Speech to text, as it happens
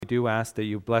do ask that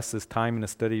you bless this time in the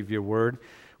study of your word.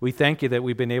 We thank you that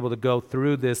we've been able to go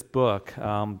through this book,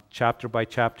 chapter by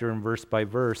chapter and verse by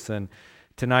verse. And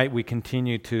tonight we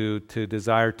continue to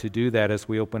desire to do that as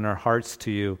we open our hearts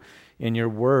to you in your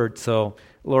word. So,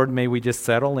 Lord, may we just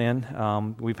settle in.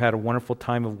 We've had a wonderful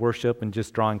time of worship and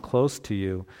just drawing close to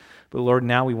you. But Lord,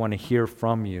 now we want to hear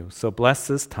from you. So bless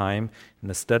this time in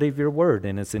the study of your word.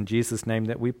 And it's in Jesus' name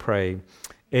that we pray.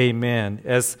 Amen.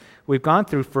 As we've gone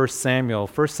through 1 Samuel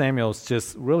is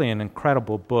just really an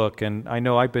incredible book. And I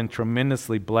know I've been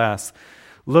tremendously blessed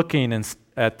looking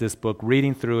at this book,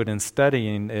 reading through it and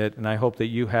studying it. And I hope that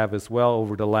you have as well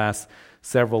over the last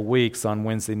several weeks on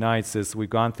Wednesday nights as we've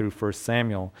gone through 1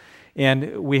 Samuel.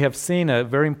 And we have seen a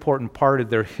very important part of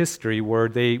their history where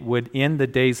they would end the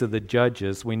days of the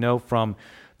judges. We know from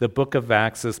the book of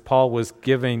Acts, as Paul was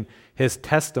giving his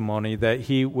testimony, that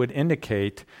he would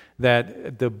indicate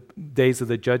that the days of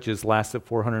the judges lasted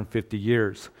 450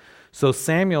 years. So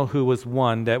Samuel, who was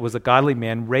one that was a godly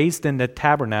man, raised in the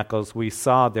tabernacles we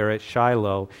saw there at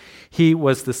Shiloh, he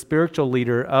was the spiritual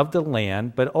leader of the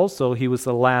land, but also he was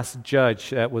the last judge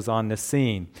that was on the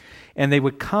scene. And they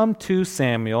would come to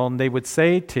Samuel and they would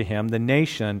say to him, the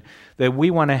nation, that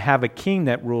we want to have a king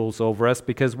that rules over us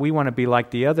because we want to be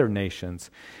like the other nations.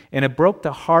 And it broke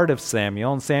the heart of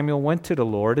Samuel, and Samuel went to the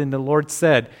Lord, and the Lord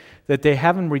said that they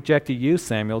haven't rejected you,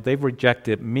 Samuel, they've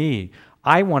rejected me.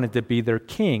 I wanted to be their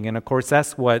king. And of course,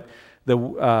 that's what the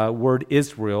word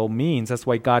Israel means. That's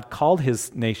why God called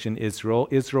his nation Israel.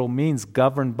 Israel means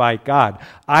governed by God.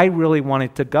 I really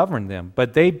wanted to govern them,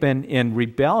 but they've been in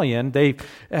rebellion. They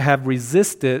have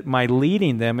resisted my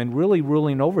leading them and really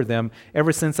ruling over them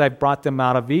ever since I brought them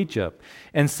out of Egypt.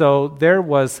 And so there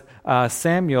was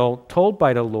Samuel told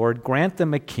by the Lord, grant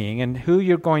them a king, and who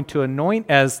you're going to anoint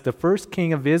as the first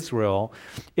king of Israel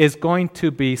is going to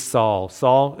be Saul.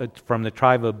 Saul from the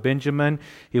tribe of Benjamin.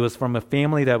 He was from a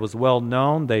family that was well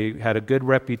known. They had a good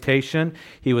reputation.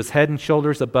 He was head and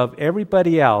shoulders above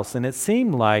everybody else. And it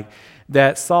seemed like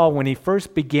that Saul, when he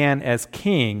first began as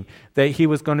king, that he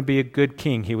was going to be a good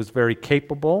king. He was very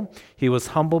capable. He was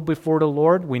humble before the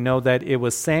Lord. We know that it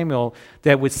was Samuel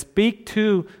that would speak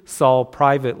to Saul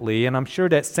privately, and I'm sure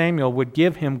that Samuel would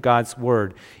give him God's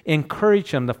word,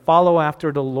 encourage him to follow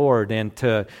after the Lord and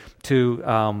to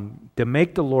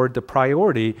make the Lord the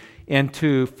priority and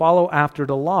to follow after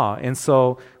the law. And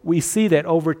so we see that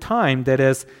over time, that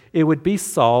as it would be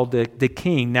Saul, the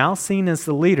king, now seen as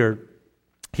the leader,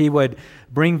 he would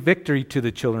bring victory to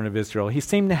the children of Israel. He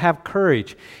seemed to have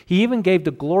courage. He even gave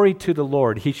the glory to the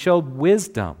Lord. He showed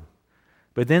wisdom.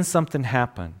 But then something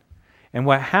happened. And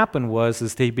what happened was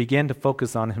that he began to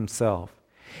focus on himself.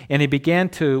 And he began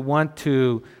to want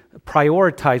to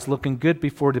prioritize looking good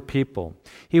before the people.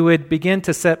 He would begin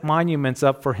to set monuments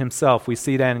up for himself. We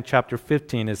see that in chapter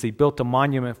 15 as he built a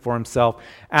monument for himself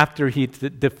after he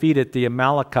defeated the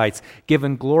Amalekites,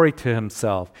 giving glory to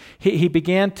himself. He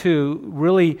began to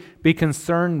really be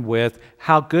concerned with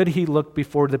how good he looked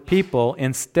before the people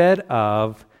instead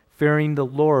of fearing the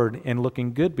Lord and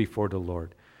looking good before the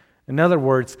Lord. In other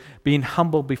words, being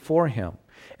humble before him.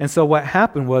 And so what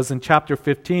happened was in chapter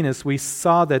 15 is we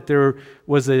saw that there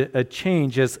was a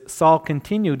change as Saul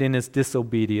continued in his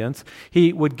disobedience.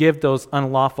 He would give those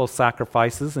unlawful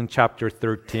sacrifices in chapter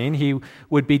 13. He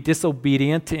would be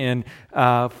disobedient in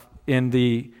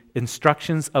the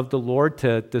instructions of the Lord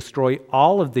to destroy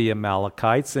all of the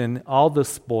Amalekites and all the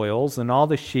spoils and all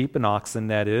the sheep and oxen,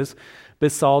 that is.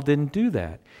 But Saul didn't do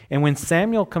that. And when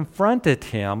Samuel confronted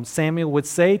him, Samuel would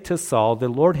say to Saul, the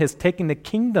Lord has taken the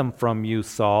kingdom from you,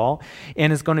 Saul,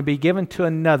 and is going to be given to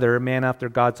another, man after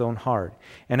God's own heart.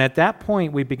 And at that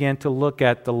point, we began to look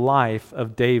at the life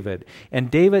of David.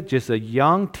 And David, just a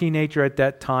young teenager at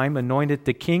that time, anointed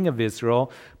the king of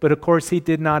Israel. But of course, he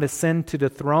did not ascend to the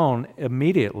throne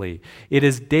immediately. It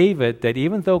is David that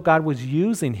even though God was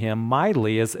using him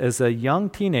mightily as a young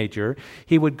teenager,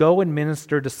 he would go and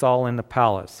minister to Saul in the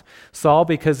palace. Saul,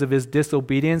 because of his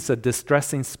disobedience, a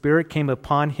distressing spirit came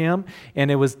upon him, and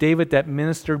it was David that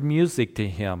ministered music to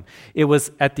him. It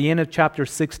was at the end of chapter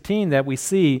 16 that we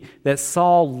see that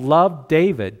Saul loved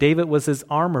David. David was his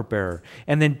armor bearer.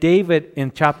 And then David,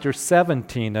 in chapter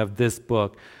 17 of this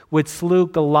book, would slew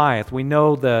Goliath. We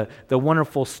know the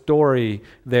wonderful story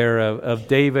there of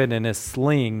David and his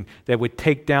sling that would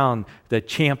take down the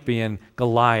champion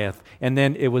Goliath. And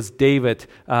then it was David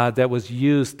that was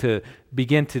used to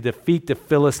begin to defeat the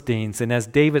Philistines. And as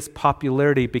David's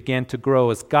popularity began to grow,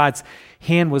 as God's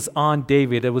hand was on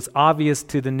David, it was obvious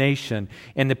to the nation.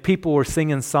 And the people were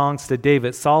singing songs to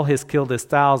David. Saul has killed his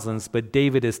thousands, but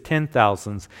David his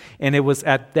 10,000s. And it was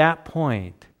at that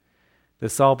point that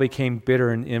Saul became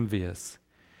bitter and envious.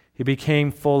 He became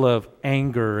full of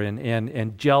anger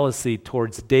and jealousy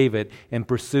towards David and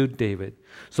pursued David.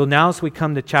 So now as we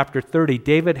come to chapter 30,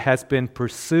 David has been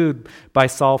pursued by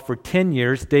Saul for 10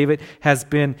 years. David has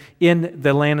been in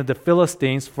the land of the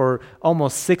Philistines for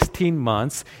almost 16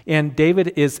 months. And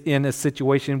David is in a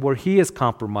situation where he is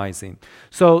compromising.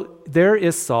 So there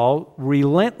is Saul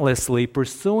relentlessly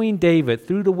pursuing David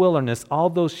through the wilderness all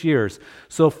those years.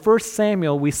 So 1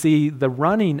 Samuel, we see the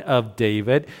running of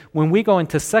David. When we go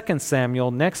into 2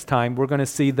 Samuel next time, we're going to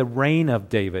see the reign of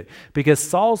David, because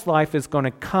Saul's life is going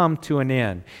to come to an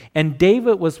end. And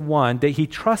David was one that he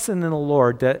trusted in the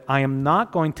Lord, that I am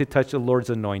not going to touch the Lord's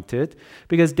anointed,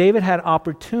 because David had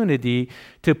opportunity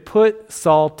to put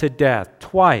Saul to death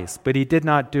twice, but he did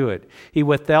not do it. He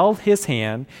withheld his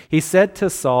hand. He said to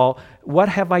Saul, "What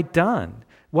have I done?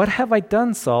 What have I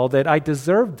done, Saul, that I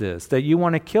deserve this, that you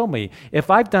want to kill me?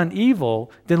 If I've done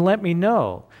evil, then let me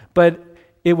know." But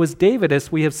it was David,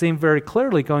 as we have seen very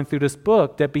clearly going through this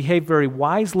book, that behaved very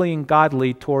wisely and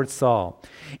godly towards Saul.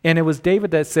 And it was David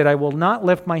that said, "I will not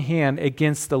lift my hand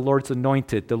against the Lord's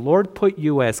anointed. The Lord put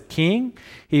you as king."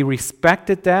 He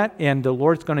respected that, and the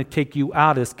Lord's going to take you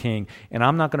out as king, and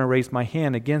I'm not going to raise my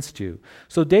hand against you.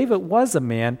 So David was a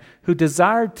man who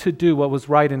desired to do what was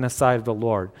right in the sight of the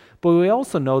Lord. But we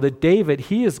also know that David,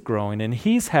 he is growing, and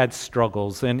he's had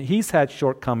struggles, and he's had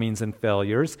shortcomings and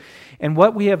failures. And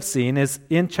what we have seen is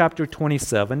in chapter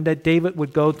 27 that David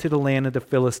would go to the land of the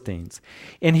Philistines,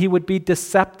 and he would be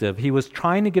deceptive. He was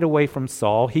trying to get away from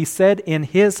Saul. He said in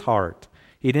his heart,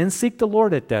 he didn't seek the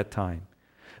Lord at that time,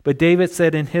 but David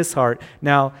said in his heart,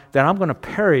 now that I'm going to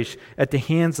perish at the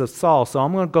hands of Saul, so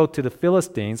I'm going to go to the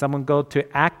Philistines. I'm going to go to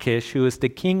Achish, who is the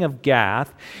king of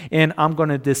Gath, and I'm going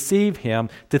to deceive him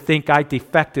to think I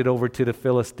defected over to the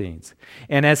Philistines.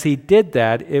 And as he did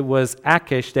that, it was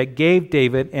Achish that gave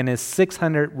David and his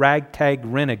 600 ragtag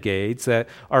renegades that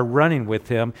are running with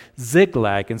him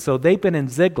Ziklag. And so they've been in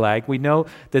Ziklag. We know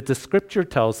that the scripture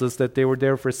tells us that they were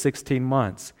there for 16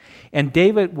 months. And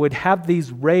David would have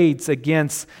these raids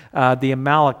against the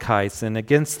Amalekites and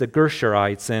against the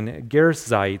Gershurites and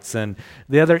Girzites and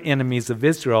the other enemies of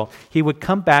Israel. He would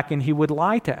come back and he would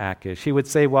lie to Achish. He would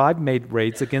say, well, I've made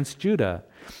raids against Judah.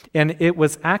 And it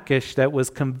was Achish that was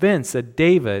convinced that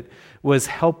David was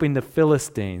helping the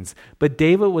Philistines. But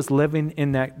David was living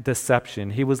in that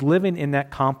deception. He was living in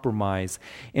that compromise.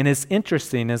 And it's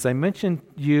interesting, as I mentioned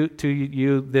to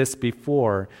you this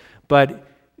before, but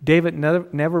David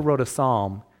never wrote a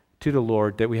psalm to the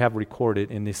Lord that we have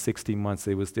recorded in these 16 months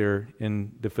that he was there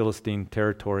in the Philistine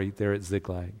territory there at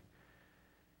Ziklag.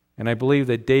 And I believe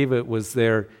that David was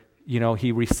there,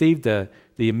 he received the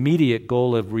immediate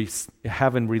goal of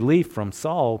having relief from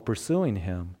Saul pursuing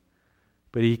him.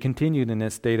 But he continued in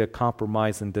that state of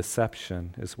compromise and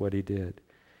deception is what he did.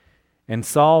 And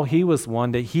Saul, he was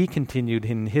one that he continued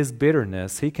in his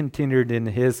bitterness. He continued in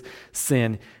his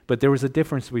sin. But there was a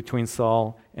difference between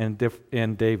Saul and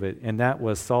David, and that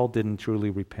was Saul didn't truly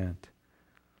repent.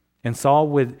 And Saul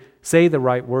would say the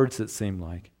right words, it seemed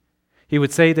like. He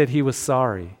would say that he was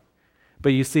sorry. But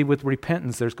you see, with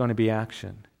repentance, there's going to be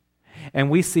action. And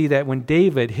we see that when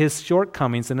David, his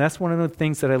shortcomings, and that's one of the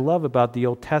things that I love about the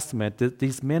Old Testament, that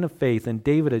these men of faith, and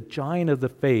David, a giant of the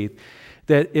faith,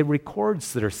 that it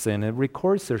records their sin, it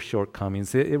records their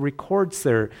shortcomings, it records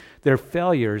their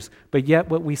failures, but yet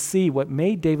what we see, what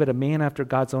made David a man after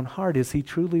God's own heart, is he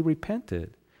truly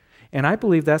repented. And I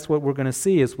believe that's what we're going to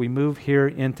see as we move here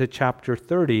into chapter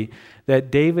 30,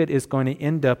 that David is going to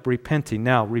end up repenting.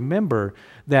 Now, remember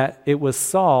that it was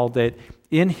Saul that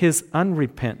in his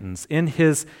unrepentance, in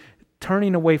his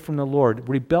turning away from the Lord,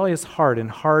 rebellious heart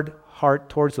and hard heart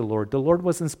towards the Lord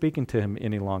wasn't speaking to him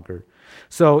any longer.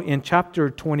 So in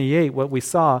chapter 28, what we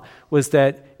saw was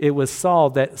that it was Saul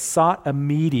that sought a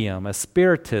medium, a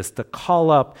spiritist, to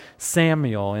call up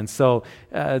Samuel. And so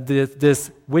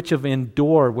this witch of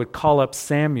Endor would call up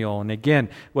Samuel. And again,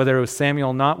 whether it was Samuel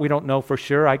or not, we don't know for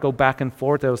sure. I go back and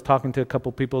forth. I was talking to a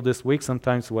couple people this week.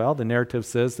 Sometimes, the narrative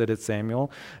says that it's Samuel.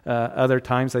 Other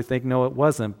times I think, no, it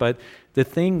wasn't. But the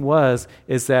thing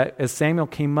is that as Samuel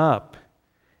came up,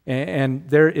 and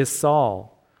there is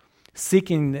Saul,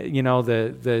 seeking,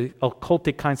 the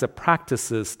occultic kinds of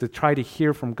practices to try to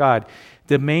hear from God.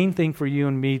 The main thing for you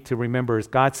and me to remember is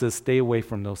God says, stay away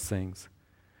from those things.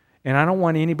 And I don't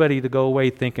want anybody to go away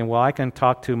thinking, well, I can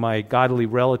talk to my godly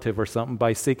relative or something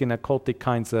by seeking occultic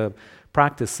kinds of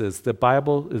practices. The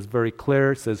Bible is very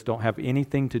clear. It says don't have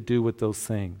anything to do with those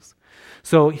things.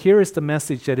 So here is the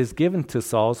message that is given to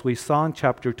Saul, as we saw in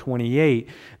chapter 28,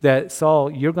 that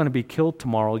Saul, you're going to be killed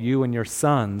tomorrow, you and your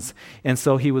sons. And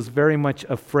so he was very much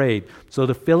afraid. So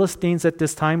the Philistines at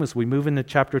this time, as we move into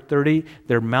chapter 30,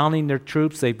 they're mounting their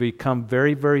troops. They become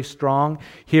very, very strong.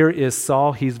 Here is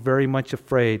Saul. He's very much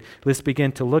afraid. Let's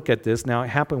begin to look at this. Now, it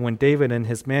happened when David and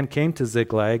his men came to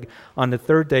Ziklag on the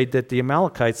third day that the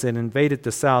Amalekites had invaded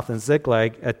the south, and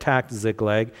Ziklag attacked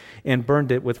Ziklag and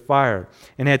burned it with fire,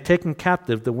 and had taken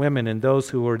captive the women and those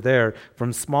who were there,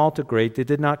 from small to great. They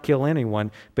did not kill anyone,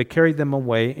 but carried them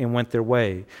away and went their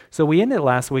way. So we ended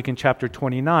last week in chapter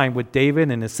 29 with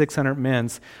David and his 600 men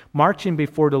marching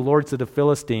before the lords of the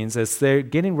Philistines as they're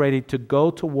getting ready to go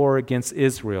to war against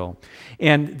Israel.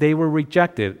 And they were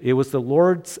rejected. It was the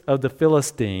lords of the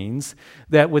Philistines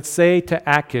that would say to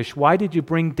Achish, why did you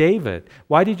bring David?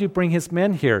 Why did you bring his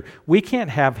men here? We can't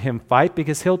have him fight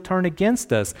because he'll turn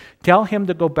against us. Tell him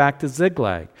to go back to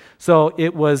Ziklag. So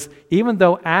it was, even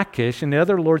though Achish and the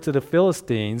other lords of the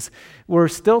Philistines were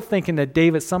still thinking that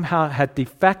David somehow had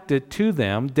defected to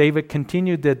them, David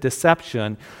continued the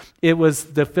deception. It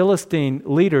was the Philistine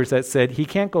leaders that said he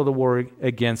can't go to war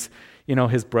against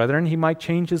his brethren. He might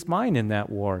change his mind in that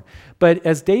war. But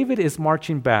as David is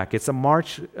marching back, it's a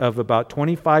march of about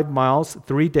 25 miles,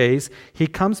 3 days. He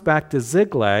comes back to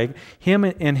Ziklag, him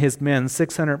and his men,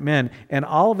 600 men, and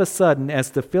all of a sudden, as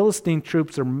the Philistine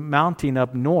troops are mounting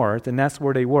up north, and that's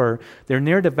where they were, they're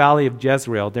near the valley of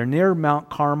Jezreel. They're near Mount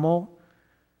Carmel.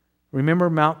 Remember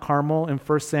Mount Carmel in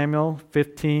 1 Samuel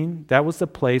 15? That was the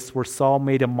place where Saul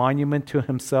made a monument to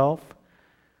himself.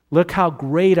 Look how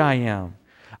great I am.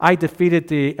 I defeated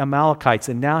the Amalekites,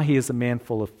 and now he is a man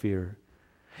full of fear.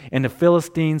 And the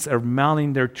Philistines are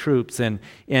mounting their troops.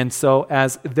 And so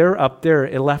as they're up there,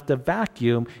 it left a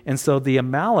vacuum. And so the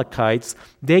Amalekites,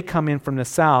 they come in from the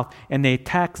south and they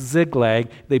attack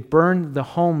Ziklag. They burn the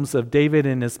homes of David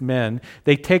and his men.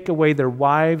 They take away their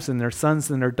wives and their sons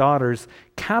and their daughters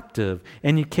captive.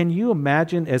 And can you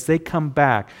imagine as they come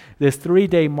back, this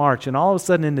 3-day march, and all of a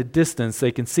sudden in the distance,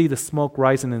 they can see the smoke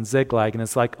rising in Ziklag. And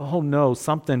it's like, oh no,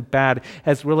 something bad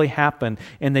has really happened.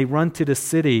 And they run to the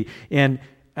city, and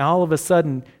all of a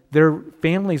sudden, their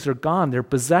families are gone, their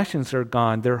possessions are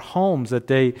gone, their homes that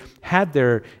they had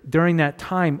there during that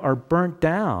time are burnt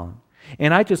down.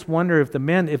 And I just wonder if the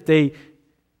men, if they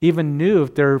even knew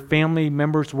if their family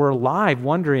members were alive,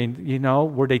 wondering,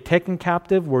 were they taken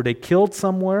captive? Were they killed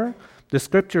somewhere? The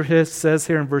scripture says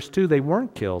here in verse 2, they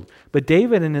weren't killed. But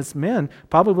David and his men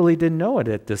probably didn't know it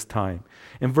at this time.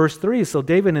 In verse 3, so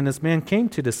David and his men came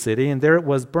to the city, and there it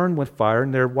was burned with fire,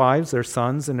 and their wives, their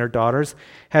sons, and their daughters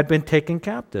had been taken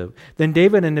captive. Then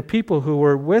David and the people who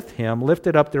were with him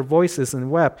lifted up their voices and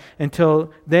wept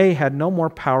until they had no more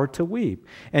power to weep.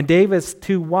 And David's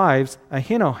 2 wives,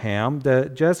 Ahinoam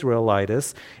the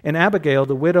Jezreelitess, and Abigail,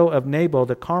 the widow of Nabal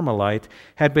the Carmelite,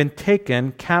 had been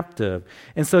taken captive.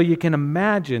 And so you can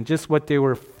imagine just what they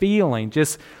were feeling,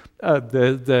 just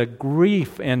the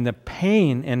grief and the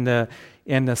pain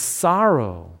and the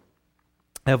sorrow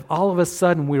of all of a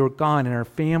sudden we were gone, and our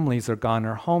families are gone,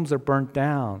 our homes are burnt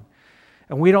down,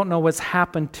 and we don't know what's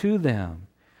happened to them.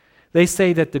 They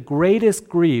say that the greatest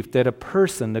grief that a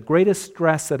person, the greatest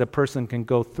stress that a person can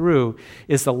go through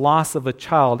is the loss of a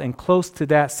child, and close to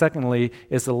that, secondly,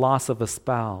 is the loss of a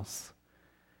spouse.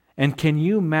 And can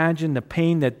you imagine the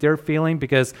pain that they're feeling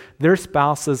because their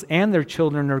spouses and their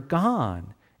children are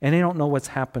gone, and they don't know what's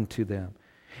happened to them?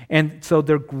 And so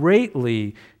they're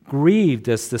greatly grieved,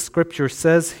 as the scripture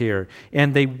says here,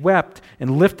 and they wept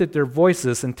and lifted their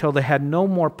voices until they had no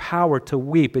more power to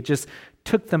weep. It just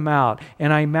took them out.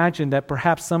 And I imagine that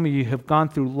perhaps some of you have gone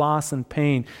through loss and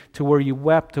pain to where you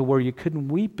wept, to where you couldn't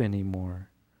weep anymore.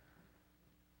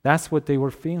 That's what they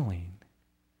were feeling.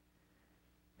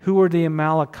 Who were the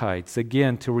Amalekites?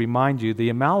 Again, to remind you, the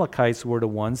Amalekites were the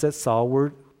ones that Saul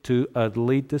were to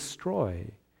utterly destroy.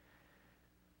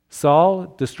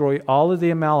 Saul destroyed all of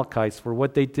the Amalekites for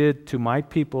what they did to my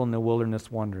people in the wilderness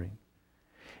wandering.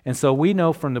 And so we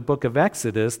know from the book of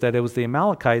Exodus that it was the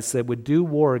Amalekites that would do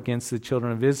war against the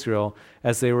children of Israel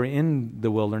as they were in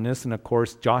the wilderness. And of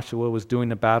course, Joshua was doing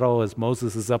the battle as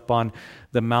Moses is up on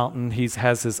the mountain. He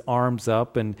has his arms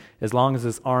up, and as long as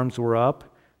his arms were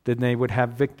up, then they would have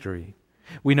victory.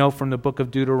 We know from the book of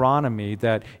Deuteronomy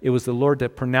that it was the Lord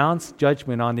that pronounced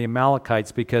judgment on the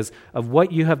Amalekites because of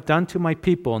what you have done to my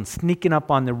people, and sneaking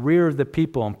up on the rear of the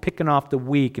people and picking off the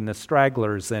weak and the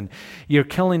stragglers, and you're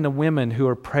killing the women who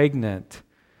are pregnant.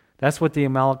 That's what the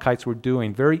Amalekites were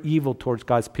doing, very evil towards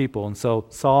God's people. And so,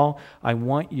 Saul, I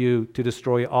want you to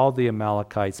destroy all the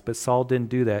Amalekites. But Saul didn't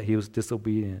do that. He was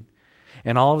disobedient.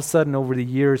 And all of a sudden, over the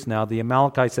years now, the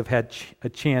Amalekites have had a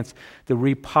chance to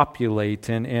repopulate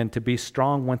and to be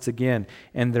strong once again.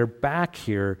 And they're back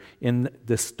here in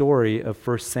the story of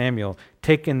 1 Samuel,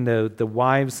 taking the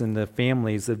wives and the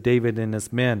families of David and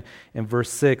his men. In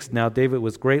verse 6, now David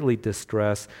was greatly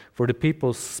distressed, for the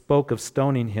people spoke of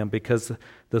stoning him, because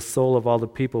the soul of all the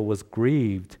people was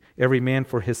grieved, every man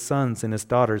for his sons and his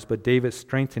daughters. But David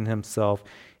strengthened himself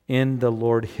in the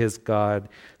Lord his God.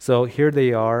 So here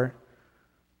they are,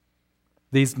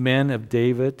 these men of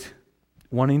David,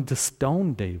 wanting to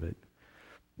stone David.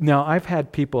 Now, I've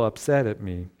had people upset at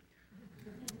me,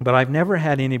 but I've never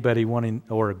had anybody wanting,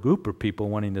 or a group of people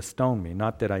wanting to stone me,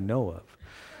 not that I know of.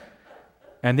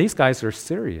 And these guys are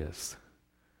serious.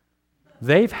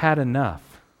 They've had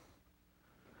enough.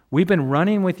 We've been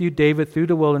running with you, David, through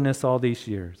the wilderness all these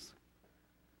years.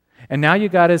 And now you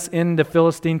got us in the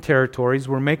Philistine territories.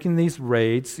 We're making these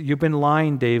raids. You've been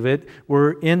lying, David.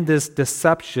 We're in this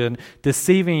deception,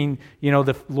 deceiving,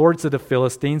 the lords of the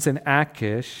Philistines and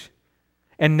Achish.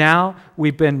 And now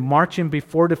we've been marching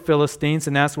before the Philistines,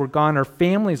 and as we're gone, our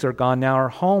families are gone now. Our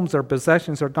homes, our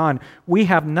possessions are gone. We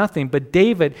have nothing. But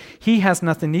David, he has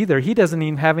nothing either. He doesn't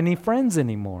even have any friends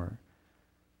anymore.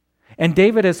 And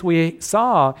David, as we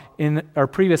saw in our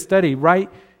previous study,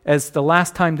 right as the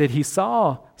last time that he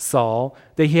saw Saul,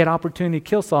 that he had opportunity to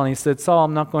kill Saul, and he said, Saul,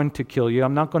 I'm not going to kill you.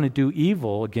 I'm not going to do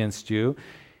evil against you.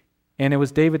 And it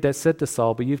was David that said to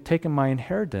Saul, but you've taken my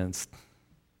inheritance.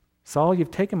 Saul,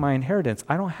 you've taken my inheritance.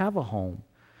 I don't have a home.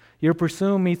 You're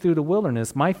pursuing me through the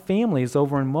wilderness. My family is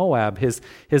over in Moab.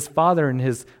 His father and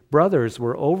his brothers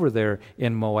were over there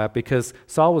in Moab because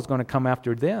Saul was going to come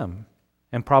after them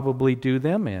and probably do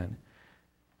them in.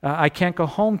 I can't go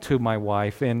home to my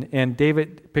wife. And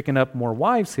David, picking up more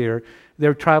wives here,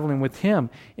 they're traveling with him.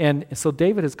 And so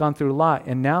David has gone through a lot,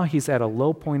 and now he's at a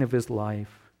low point of his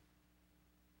life.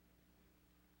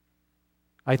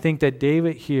 I think that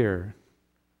David here,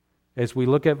 as we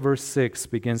look at verse 6,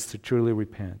 begins to truly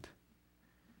repent.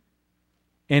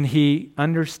 And he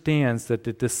understands that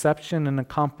the deception and the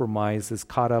compromise is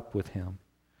caught up with him.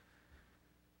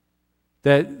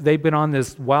 That they've been on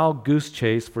this wild goose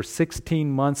chase for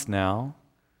 16 months now,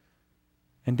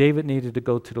 and David needed to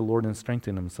go to the Lord and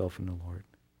strengthen himself in the Lord.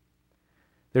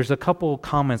 There's a couple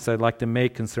comments I'd like to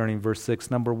make concerning verse 6.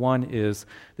 Number one is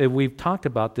that we've talked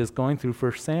about this going through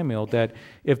 1 Samuel, that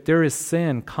if there is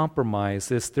sin,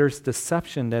 compromise, if there's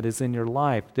deception that is in your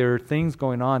life, there are things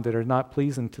going on that are not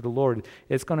pleasing to the Lord,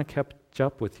 it's going to catch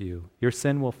up with you. Your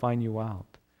sin will find you out.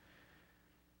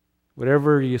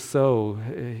 Whatever you sow,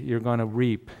 you're going to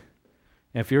reap.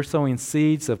 And if you're sowing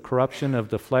seeds of corruption of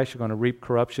the flesh, you're going to reap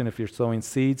corruption. If you're sowing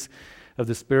seeds of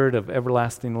the Spirit of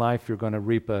everlasting life, you're going to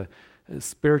reap a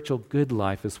spiritual good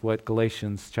life, is what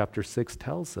Galatians chapter 6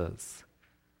 tells us.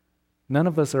 None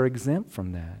of us are exempt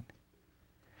from that.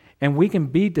 And we can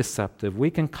be deceptive.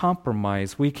 We can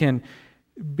compromise. We can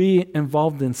be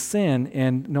involved in sin,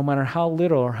 and no matter how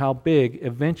little or how big,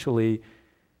 eventually,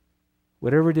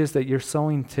 whatever it is that you're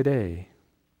sowing today,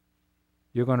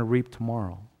 you're going to reap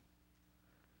tomorrow.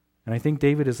 And I think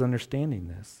David is understanding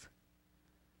this.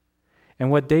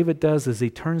 And what David does is he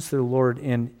turns to the Lord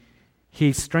and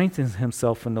he strengthens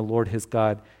himself in the Lord his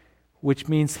God, which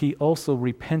means he also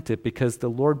repented because the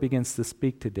Lord begins to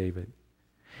speak to David.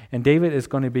 And David is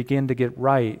going to begin to get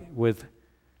right with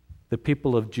the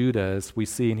people of Judah, as we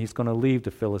see, and he's going to leave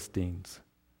the Philistines.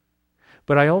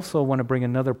 But I also want to bring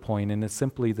another point, and it's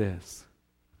simply this: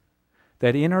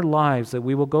 that in our lives that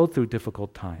we will go through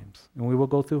difficult times, and we will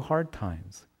go through hard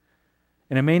times.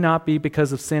 And it may not be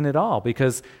because of sin at all,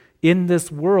 because in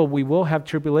this world we will have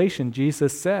tribulation,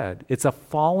 Jesus said. It's a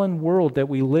fallen world that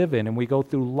we live in, and we go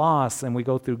through loss, and we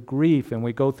go through grief, and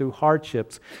we go through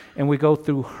hardships, and we go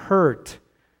through hurt.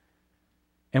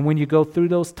 And when you go through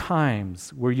those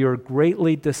times where you're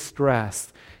greatly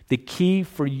distressed, the key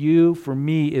for you, for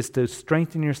me, is to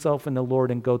strengthen yourself in the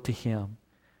Lord and go to Him.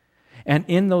 And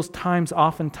in those times,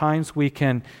 oftentimes we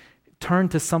can turn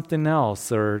to something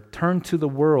else, or turn to the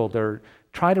world, or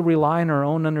try to rely on our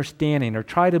own understanding, or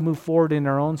try to move forward in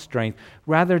our own strength,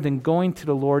 rather than going to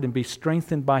the Lord and be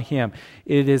strengthened by Him.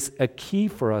 It is a key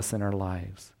for us in our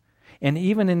lives. And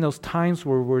even in those times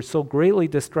where we're so greatly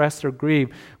distressed or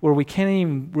grieved, where we can't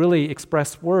even really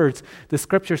express words, the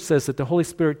Scripture says that the Holy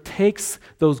Spirit takes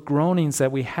those groanings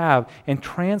that we have and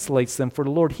translates them for the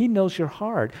Lord. He knows your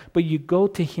heart, but you go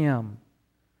to Him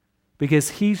because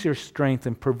He's your strength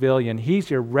and pavilion. He's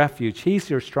your refuge. He's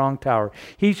your strong tower.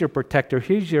 He's your protector.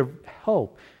 He's your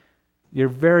help, your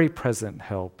very present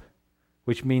help,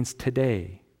 which means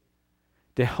today,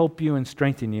 to help you and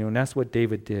strengthen you. And that's what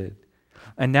David did.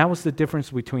 And that was the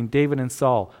difference between David and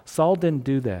Saul. Saul didn't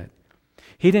do that.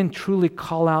 He didn't truly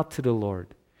call out to the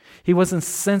Lord. He wasn't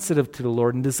sensitive to the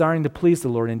Lord and desiring to please the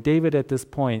Lord. And David at this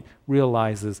point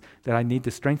realizes that I need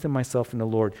to strengthen myself in the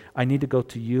Lord. I need to go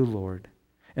to you, Lord.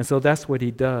 And so that's what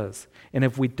he does. And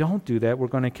if we don't do that, we're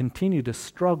going to continue to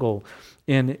struggle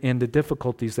in the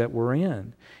difficulties that we're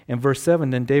in. In verse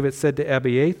 7, then David said to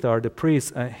Abiathar, the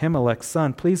priest, Ahimelech's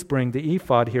son, please bring the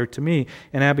ephod here to me.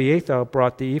 And Abiathar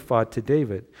brought the ephod to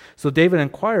David. So David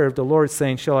inquired of the Lord,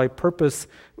 saying, shall I pursue,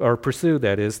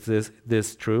 that is,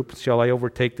 this troop? Shall I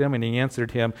overtake them? And he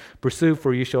answered him, pursue,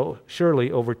 for you shall surely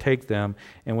overtake them,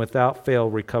 and without fail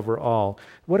recover all.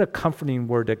 What a comforting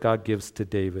word that God gives to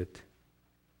David.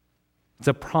 It's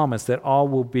a promise that all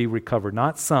will be recovered.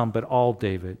 Not some, but all,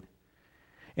 David.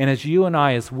 And as you and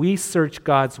I, as we search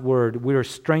God's word, we are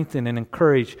strengthened and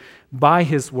encouraged by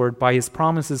his word, by his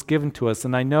promises given to us.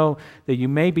 And I know that you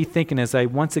may be thinking, as I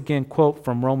once again quote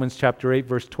from Romans chapter 8,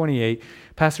 verse 28,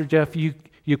 Pastor Jeff, you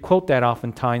quote that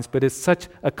oftentimes, but it's such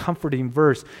a comforting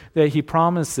verse that he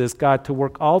promises God to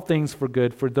work all things for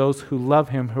good for those who love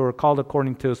him, who are called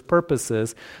according to his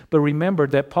purposes. But remember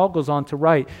that Paul goes on to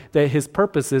write that his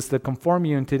purpose is to conform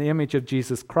you into the image of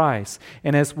Jesus Christ.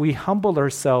 And as we humble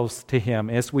ourselves to him,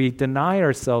 as we deny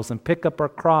ourselves and pick up our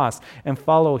cross and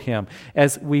follow him,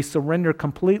 as we surrender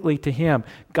completely to him,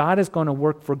 God is going to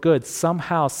work for good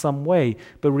somehow, some way.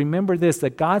 But remember this,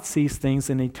 that God sees things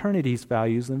in eternity's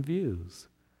values and views.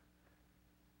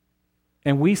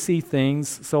 And we see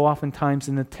things so oftentimes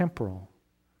in the temporal.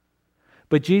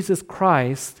 But Jesus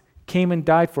Christ came and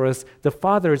died for us. The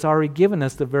Father has already given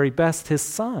us the very best, his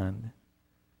Son.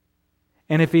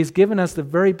 And if he's given us the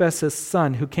very best, his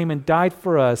Son, who came and died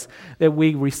for us, that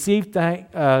we receive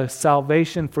that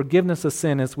salvation, forgiveness of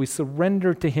sin, as we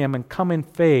surrender to him and come in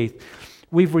faith,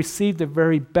 we've received the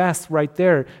very best right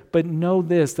there. But know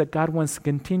this, that God wants to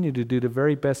continue to do the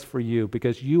very best for you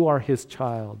because you are his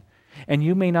child. And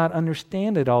you may not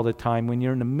understand it all the time when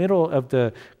you're in the middle of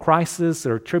the crisis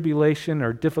or tribulation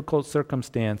or difficult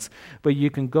circumstance. But you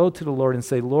can go to the Lord and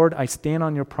say, Lord, I stand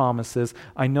on your promises.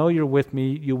 I know you're with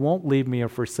me. You won't leave me or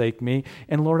forsake me.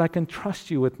 And Lord, I can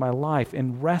trust you with my life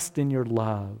and rest in your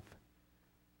love.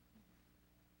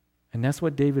 And that's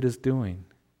what David is doing.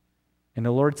 And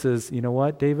the Lord says, you know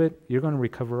what, David? You're going to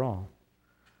recover all.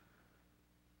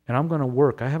 And I'm going to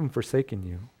work. I haven't forsaken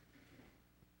you.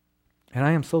 And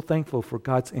I am so thankful for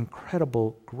God's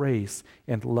incredible grace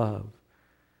and love.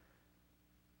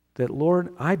 That,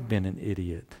 Lord, I've been an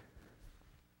idiot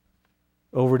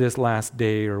over this last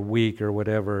day or week or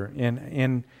whatever.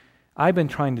 And I've been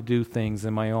trying to do things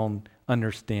in my own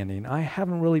understanding. I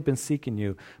haven't really been seeking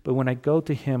you. But when I go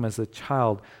to him as a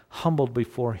child, humbled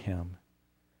before him,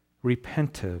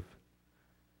 repentive,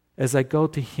 as I go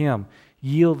to him,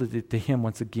 yielded to him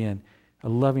once again, a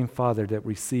loving Father that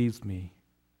receives me.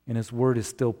 And his word is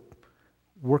still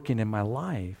working in my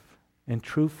life and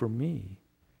true for me.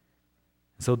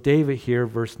 So David here,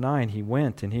 verse 9, he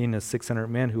went, and he and the 600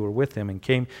 men who were with him, and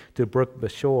came to brook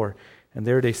Beshor. And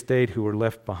there they stayed who were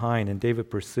left behind. And David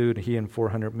pursued, he and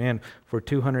 400 men, for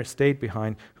 200 stayed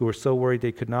behind, who were so worried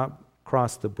they could not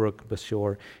cross the brook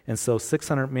Beshor. And so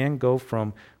 600 men go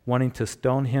from wanting to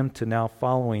stone him to now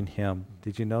following him.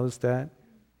 Did you notice that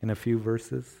in a few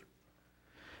verses?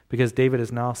 Because David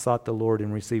has now sought the Lord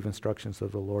and received instructions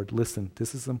of the Lord. Listen,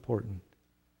 this is important.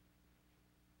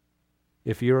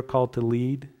 If you are called to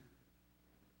lead,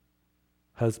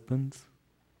 husbands,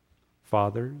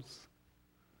 fathers,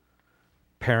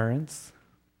 parents,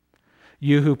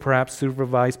 you who perhaps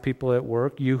supervise people at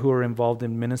work, you who are involved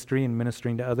in ministry and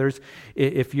ministering to others,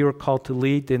 if you are called to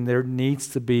lead, then there needs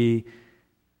to be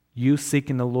you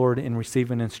seeking the Lord and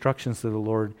receiving instructions of the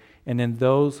Lord. And then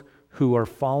those who are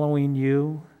following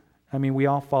you, I mean, we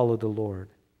all follow the Lord.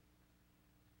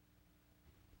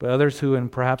 But others who in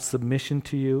perhaps submission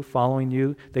to you, following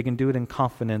you, they can do it in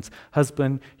confidence.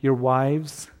 Husband, your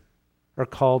wives are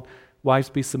called, wives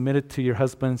be submitted to your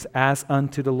husbands as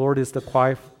unto the Lord is the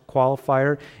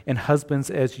qualifier. And husbands,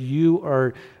 as you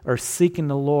are seeking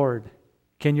the Lord,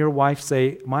 can your wife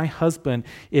say, my husband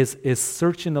is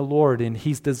searching the Lord and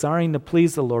he's desiring to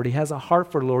please the Lord. He has a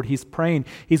heart for the Lord. He's praying.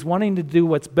 He's wanting to do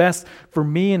what's best for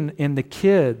me and the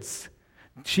kids.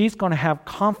 She's going to have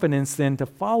confidence then to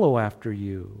follow after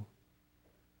you.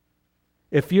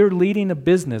 If you're leading a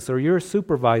business or you're a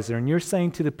supervisor and you're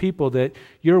saying to the people that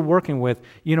you're working with,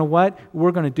 you know what,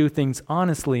 we're going to do things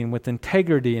honestly and with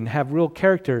integrity and have real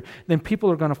character, then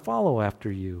people are going to follow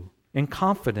after you in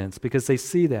confidence because they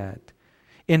see that.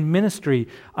 In ministry,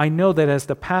 I know that as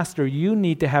the pastor, you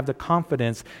need to have the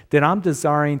confidence that I'm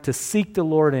desiring to seek the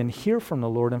Lord and hear from the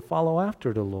Lord and follow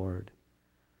after the Lord.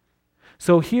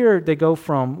 So here they go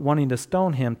from wanting to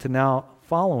stone him to now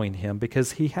following him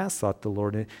because he has sought the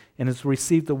Lord and has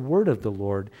received the word of the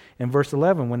Lord. In verse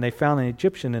 11, when they found an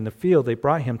Egyptian in the field, they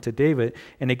brought him to David,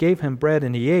 and they gave him bread,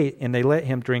 and he ate, and they let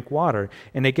him drink water.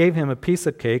 And they gave him a piece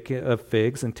of cake of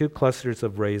figs and 2 clusters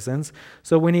of raisins.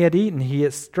 So when he had eaten,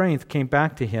 his strength came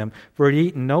back to him, for he had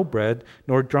eaten no bread,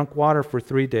 nor drunk water for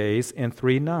 3 days and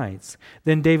 3 nights.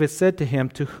 Then David said to him,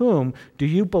 "To whom do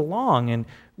you belong, and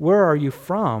where are you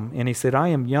from?" And he said, "I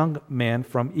am a young man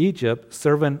from Egypt,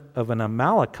 servant of an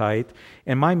Amalekite,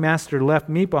 and my master left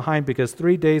me behind because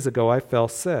 3 days ago I fell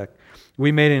sick.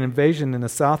 We made an invasion in the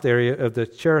south area of the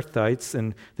Cherethites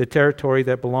and the territory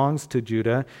that belongs to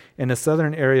Judah, in the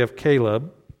southern area of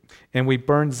Caleb, and we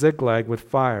burned Ziklag with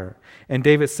fire." And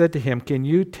David said to him, "Can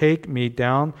you take me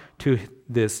down to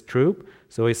this troop?"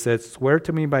 So he said, "Swear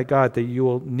to me by God that you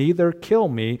will neither kill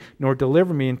me nor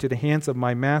deliver me into the hands of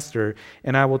my master,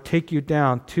 and I will take you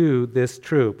down to this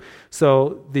troop."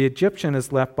 So the Egyptian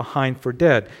is left behind for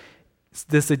dead.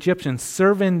 This Egyptian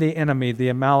serving the enemy, the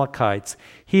Amalekites,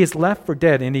 he is left for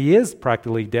dead, and he is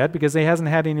practically dead because he hasn't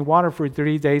had any water for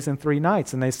 3 days and 3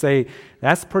 nights. And they say,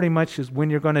 that's pretty much when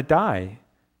you're going to die,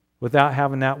 without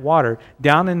having that water,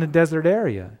 down in the desert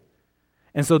area.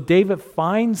 And so David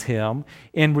finds him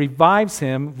and revives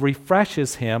him,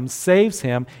 refreshes him, saves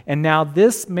him, and now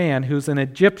this man who's an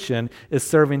Egyptian is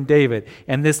serving David.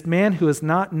 And this man who is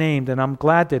not named, and I'm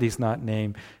glad that he's not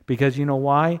named, because you know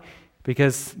why?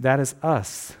 Because that is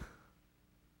us.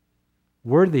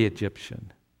 We're the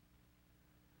Egyptian.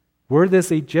 We're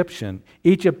this Egyptian,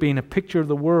 Egypt being a picture of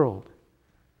the world.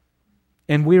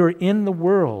 And we were in the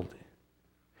world,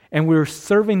 and we were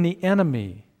serving the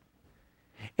enemy.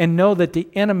 And know that the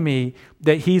enemy,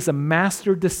 that he's a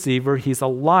master deceiver, he's a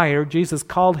liar. Jesus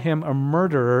called him a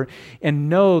murderer. And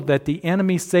know that the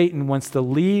enemy, Satan, wants to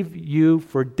leave you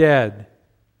for dead.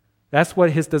 That's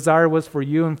what his desire was for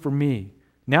you and for me.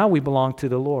 Now we belong to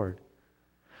the Lord.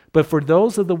 But for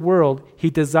those of the world, he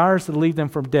desires to leave them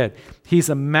for dead. He's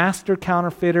a master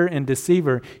counterfeiter and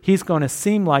deceiver. He's going to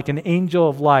seem like an angel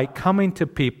of light coming to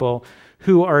people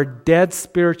who are dead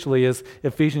spiritually, as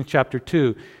Ephesians chapter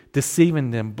 2,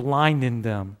 deceiving them, blinding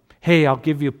them. Hey, I'll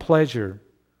give you pleasure.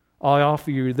 I'll offer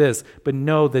you this. But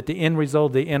know that the end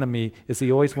result of the enemy is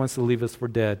he always wants to leave us for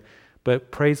dead.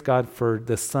 But praise God for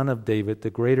the Son of David, the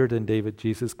greater than David,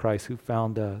 Jesus Christ, who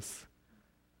found us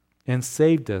and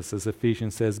saved us, as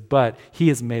Ephesians says. But he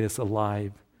has made us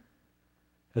alive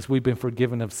as we've been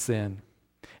forgiven of sin.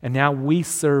 And now we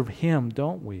serve him,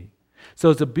 don't we?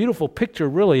 So it's a beautiful picture,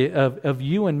 really, of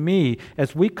you and me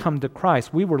as we come to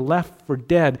Christ. We were left for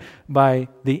dead by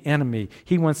the enemy.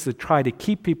 He wants to try to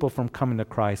keep people from coming to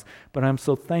Christ. But I'm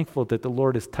so thankful that the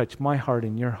Lord has touched my heart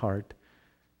and your heart.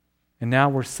 And now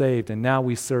we're saved, and now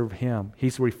we serve him.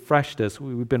 He's refreshed us.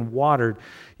 We've been watered,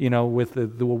 with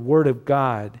the word of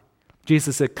God.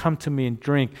 Jesus said, "Come to me and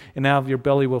drink, and out of your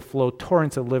belly will flow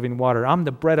torrents of living water. I'm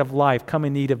the bread of life. Come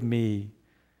and eat of me."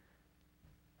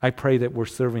 I pray that we're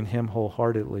serving him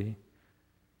wholeheartedly.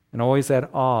 And always at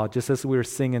awe, just as we were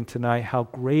singing tonight, how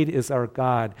great is our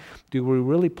God. Do we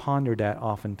really ponder that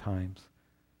oftentimes?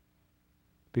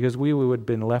 Because we would have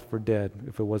been left for dead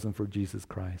if it wasn't for Jesus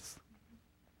Christ.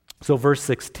 So verse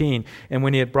 16, "And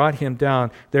when he had brought him down,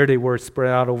 there they were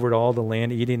spread out over all the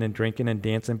land, eating and drinking and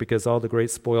dancing, because all the great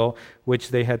spoil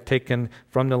which they had taken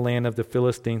from the land of the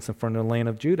Philistines and from the land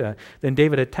of Judah. Then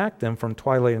David attacked them from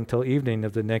twilight until evening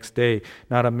of the next day.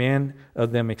 Not a man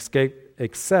of them escaped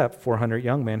except 400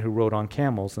 young men who rode on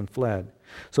camels and fled.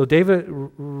 So David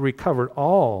recovered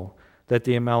all that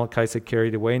the Amalekites had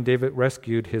carried away, and David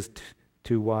rescued his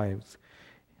 2 wives."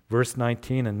 Verse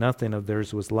 19, "And nothing of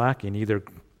theirs was lacking, either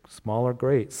small or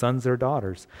great, sons or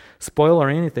daughters, spoil or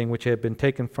anything which had been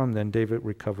taken from them, David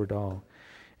recovered all.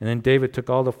 And then David took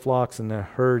all the flocks and the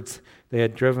herds they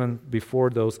had driven before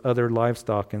those other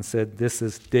livestock and said, 'This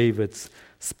is David's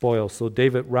spoil.' So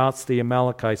David routs the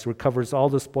Amalekites, recovers all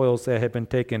the spoils that had been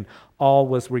taken. All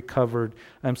was recovered.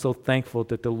 I'm so thankful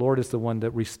that the Lord is the one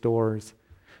that restores.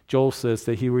 Joel says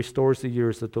that he restores the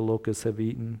years that the locusts have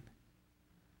eaten.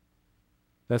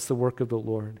 That's the work of the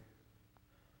Lord.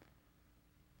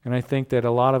 And I think that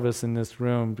a lot of us in this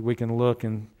room, we can look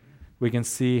and we can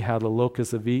see how the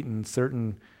locusts have eaten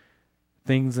certain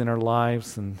things in our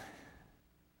lives, and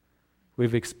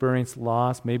we've experienced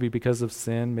loss, maybe because of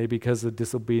sin, maybe because of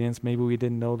disobedience, maybe we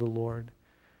didn't know the Lord,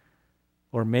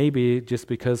 or maybe just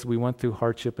because we went through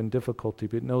hardship and difficulty.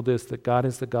 But know this, that God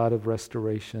is the God of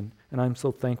restoration, and I'm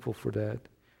so thankful for that.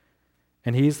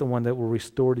 And he's the one that will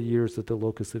restore the years that the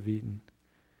locusts have eaten.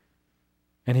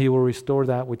 And he will restore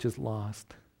that which is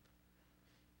lost.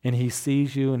 And he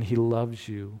sees you and he loves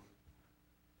you.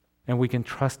 And we can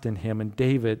trust in him. And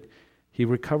David he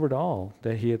recovered all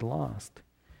that he had lost.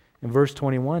 In verse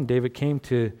 21, David came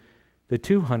to the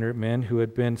 200 men who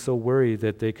had been so weary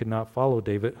that they could not follow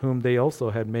David, whom they also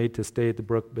had made to stay at the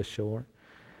brook Besor.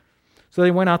 So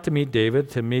they went out to meet David,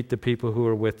 to meet the people who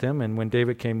were with him, and when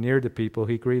David came near the people,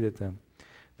 he greeted them.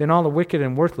 Then all the wicked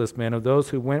and worthless men of those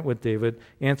who went with David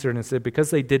answered and said, because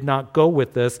they did not go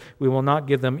with us, we will not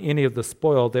give them any of the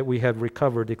spoil that we have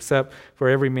recovered, except for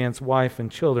every man's wife and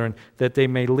children, that they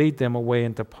may lead them away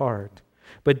and depart.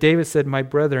 But David said, my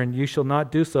brethren, you shall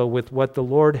not do so with what the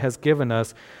Lord has given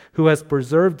us, who has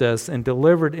preserved us and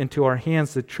delivered into our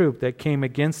hands the troop that came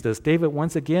against us. David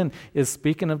once again is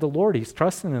speaking of the Lord. He's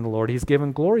trusting in the Lord. He's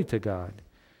giving glory to God.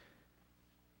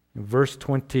 In verse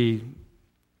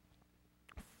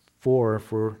 24,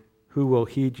 for who will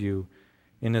heed you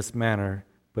in this manner,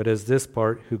 but as this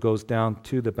part who goes down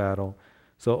to the battle,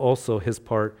 so also his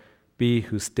part be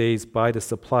who stays by the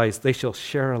supplies. They shall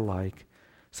share alike.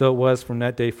 So it was from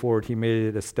that day forward, he made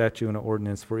it a statute and an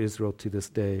ordinance for Israel to this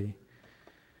day.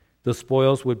 The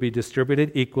spoils would be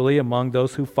distributed equally among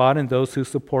those who fought and those who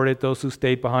supported, those who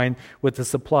stayed behind with the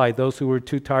supply, those who were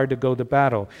too tired to go to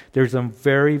battle. There's a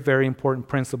very, very important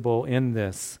principle in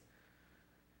this.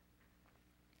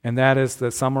 And that is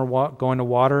that some are going to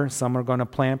water, some are going to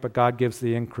plant, but God gives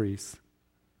the increase.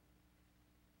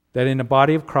 That in the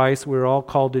body of Christ, we're all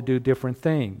called to do different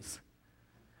things.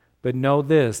 But know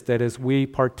this, that as we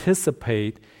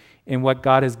participate in what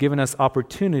God has given us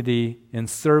opportunity in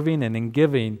serving and in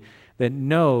giving, that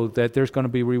know that there's going to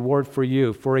be reward for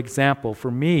you. For example, for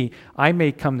me, I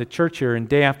may come to church here and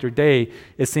day after day,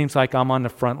 it seems like I'm on the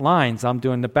front lines. I'm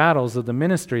doing the battles of the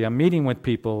ministry. I'm meeting with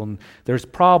people, and there's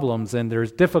problems and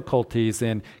there's difficulties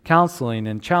and counseling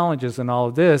and challenges and all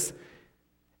of this.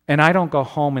 And I don't go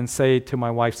home and say to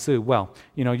my wife, Sue, well,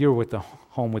 you're with the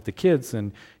home with the kids,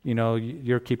 and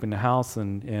you're keeping the house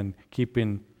and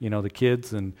keeping the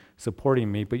kids and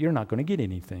supporting me, but you're not going to get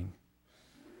anything.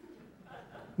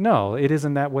 No, it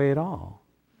isn't that way at all.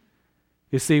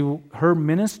 You see, her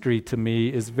ministry to me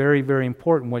is very, very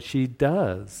important, what she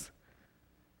does.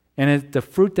 And the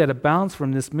fruit that abounds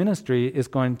from this ministry is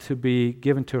going to be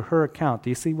given to her account. Do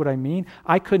you see what I mean?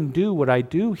 I couldn't do what I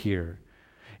do here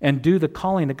and do the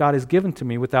calling that God has given to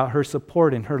me without her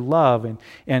support and her love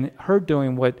and her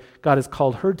doing what God has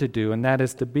called her to do, and that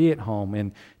is to be at home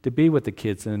and to be with the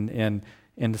kids and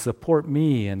to support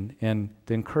me and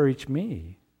to encourage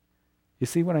me. You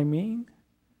see what I mean?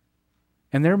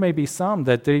 And there may be some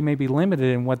that they may be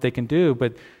limited in what they can do,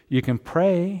 but you can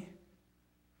pray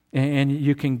and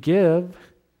you can give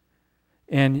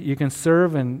and you can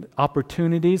serve in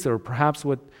opportunities or perhaps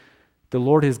what the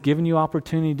Lord has given you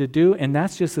opportunity to do, and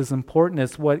that's just as important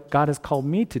as what God has called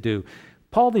me to do.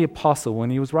 Paul the Apostle, when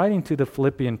he was writing to the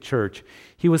Philippian church,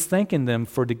 he was thanking them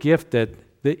for the gift that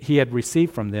he had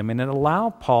received from them, and it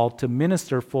allowed Paul to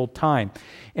minister full time.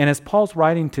 And as Paul's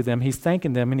writing to them, he's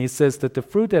thanking them, and he says that the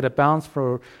fruit that abounds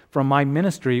from my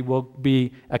ministry will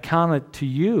be accounted to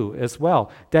you as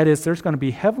well. That is, there's going to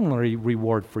be heavenly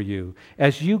reward for you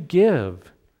as you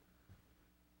give.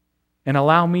 And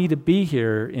allow me to be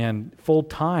here in full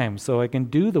time so I can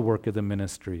do the work of the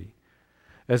ministry.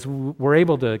 As we're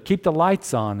able to keep the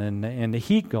lights on and the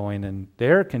heat going and the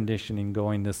air conditioning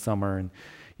going this summer and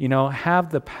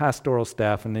have the pastoral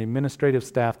staff and the administrative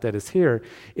staff that is here,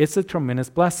 it's a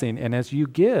tremendous blessing. And as you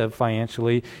give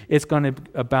financially, it's going to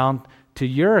abound to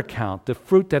your account, the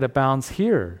fruit that abounds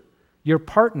here. You're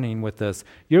partnering with us.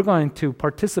 You're going to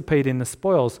participate in the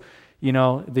spoils.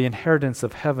 The inheritance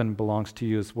of heaven belongs to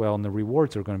you as well, and the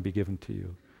rewards are going to be given to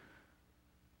you.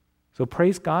 So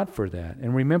praise God for that.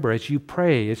 And remember, as you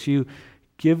pray, as you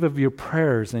give of your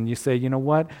prayers and you say, you know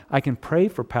what, I can pray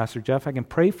for Pastor Jeff, I can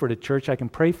pray for the church, I can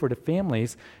pray for the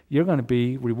families, you're going to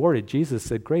be rewarded. Jesus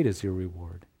said, great is your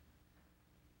reward.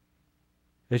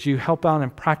 As you help out in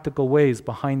practical ways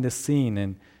behind the scene,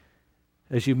 and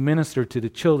as you minister to the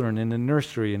children in the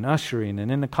nursery and ushering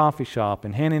and in the coffee shop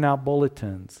and handing out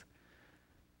bulletins,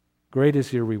 great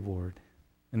is your reward.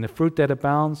 And the fruit that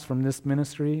abounds from this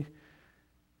ministry,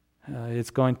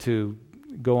 it's going to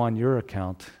go on your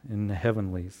account in the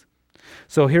heavenlies.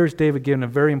 So here's David giving a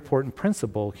very important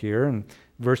principle here in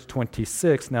verse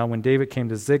 26. Now when David came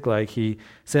to Ziklag, he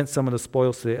sent some of the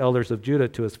spoils to the elders of Judah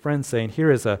to his friends, saying,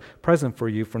 here is a present for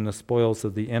you from the spoils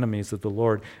of the enemies of the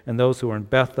Lord, and those who are in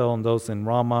Bethel, and those in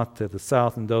Ramah to the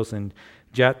south, and those in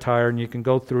Jattyr. And you can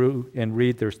go through and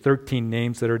read, there's 13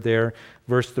 names that are there.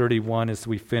 Verse 31 as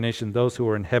we finish, and those who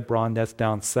are in Hebron, that's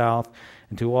down south,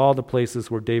 and to all the places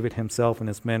where David himself and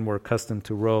his men were accustomed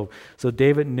to rove. So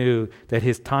David knew that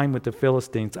his time with the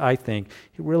Philistines, I think,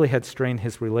 he really had strained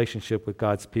his relationship with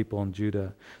God's people in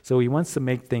Judah. So he wants to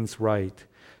make things right.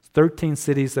 13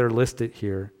 cities that are listed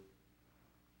here.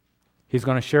 He's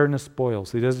going to share in the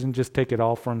spoils. He doesn't just take it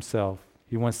all for himself.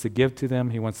 He wants to give to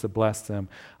them. He wants to bless them.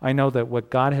 I know that what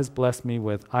God has blessed me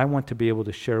with, I want to be able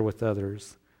to share with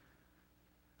others.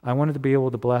 I wanted to be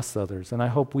able to bless others, and I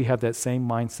hope we have that same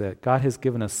mindset. God has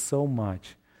given us so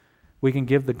much. We can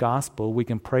give the gospel. We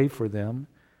can pray for them.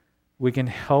 We can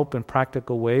help in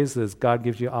practical ways as God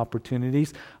gives you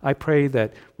opportunities. I pray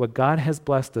that what God has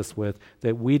blessed us with,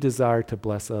 that we desire to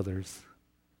bless others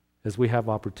as we have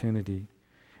opportunity.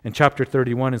 In chapter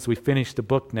 31, as we finish the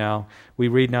book now, we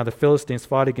read, "Now the Philistines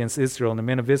fought against Israel, and the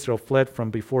men of Israel fled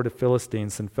from before the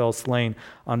Philistines and fell slain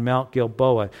on Mount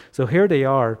Gilboa." So here they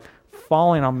are,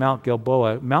 falling on Mount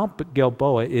Gilboa. Mount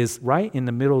Gilboa is right in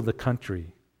the middle of the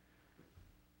country.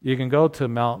 You can go to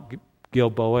Mount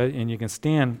Gilboa, and you can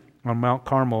stand on Mount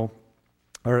Carmel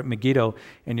or at Megiddo,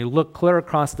 and you look clear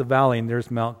across the valley, and there's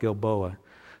Mount Gilboa.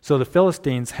 So the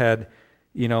Philistines had,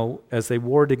 as they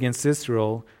warred against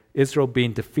Israel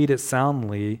being defeated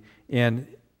soundly, and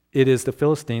it is the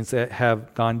Philistines that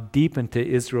have gone deep into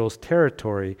Israel's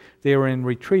territory. They were in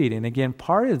retreat. And again,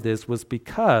 part of this was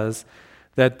because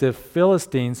that the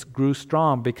Philistines grew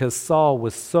strong because Saul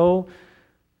was so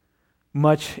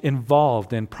much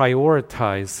involved and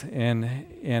prioritized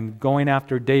and going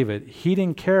after David. He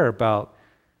didn't care about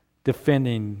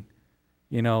defending,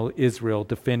 Israel,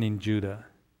 defending Judah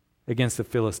against the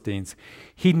Philistines.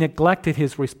 He neglected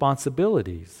his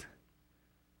responsibilities.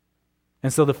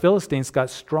 And so the Philistines got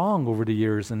strong over the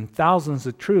years and thousands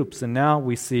of troops. And now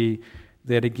we see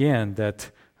that again,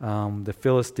 that the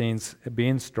Philistines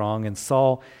being strong and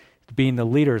Saul being the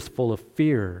leader is full of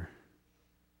fear.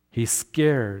 He's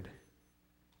scared.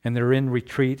 And they're in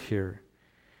retreat here.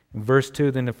 In verse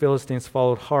 2, "Then the Philistines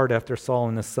followed hard after Saul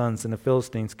and his sons, and the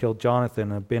Philistines killed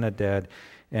Jonathan and Abinadab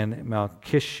and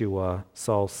Malchishua,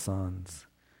 Saul's sons."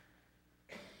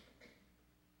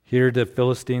 Here the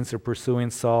Philistines are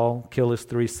pursuing Saul, kill his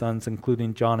 3 sons,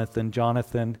 including Jonathan.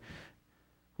 Jonathan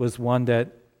was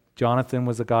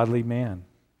a godly man.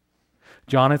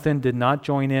 Jonathan did not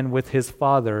join in with his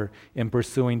father in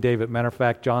pursuing David. Matter of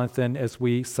fact, Jonathan, as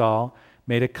we saw,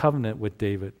 made a covenant with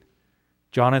David.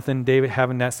 Jonathan and David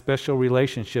having that special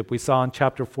relationship. We saw in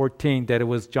chapter 14 that it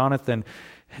was Jonathan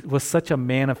was such a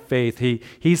man of faith.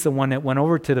 He's the one that went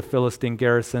over to the Philistine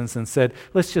garrisons and said,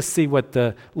 "Let's just see what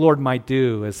the Lord might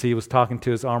do," as he was talking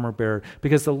to his armor bearer.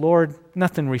 Because the Lord,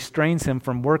 nothing restrains him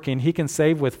from working. He can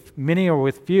save with many or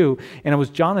with few. And it was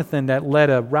Jonathan that led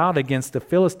a rout against the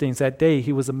Philistines that day.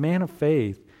 He was a man of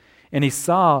faith. And he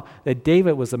saw that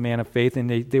David was a man of faith, and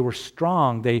they were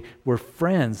strong. They were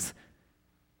friends.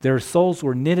 Their souls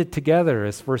were knitted together,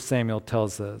 as 1 Samuel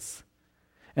tells us.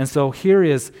 And so here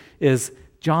is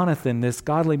Jonathan, this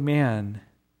godly man,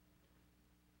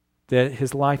 that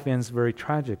his life ends very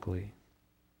tragically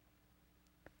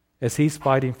as he's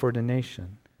fighting for the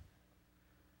nation.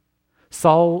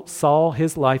 Saul,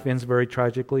 his life ends very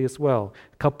tragically as well.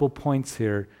 A couple points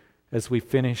here as we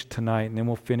finish tonight, and then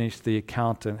we'll finish the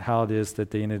account and how it is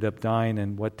that they ended up dying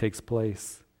and what takes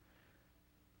place.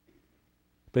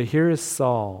 But here is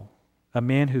Saul, a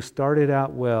man who started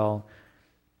out well,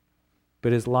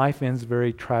 but his life ends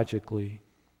very tragically,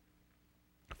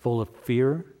 full of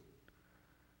fear,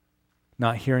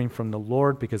 not hearing from the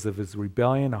Lord because of his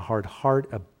rebellion, a hard heart,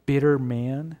 a bitter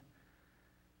man.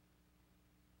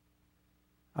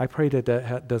 I pray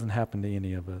that doesn't happen to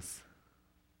any of us.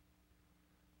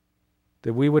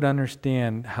 That we would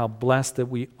understand how blessed that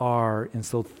we are and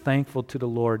so thankful to the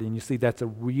Lord. And you see, that's a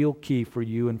real key for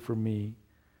you and for me.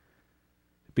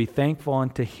 Be thankful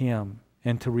unto Him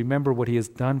and to remember what He has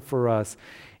done for us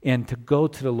and to go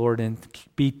to the Lord and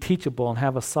be teachable and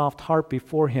have a soft heart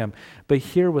before Him. But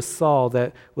here was Saul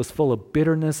that was full of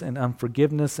bitterness and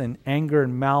unforgiveness and anger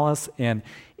and malice and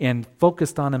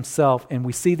focused on himself. And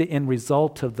we see the end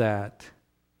result of that.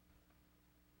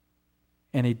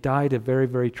 And he died a very,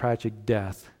 very tragic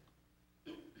death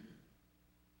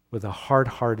with a hard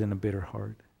heart and a bitter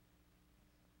heart.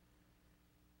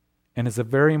 And it's a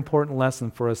very important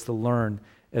lesson for us to learn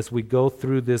as we go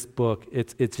through this book.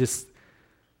 It just,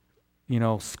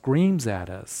 screams at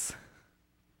us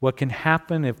what can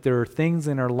happen if there are things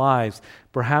in our lives,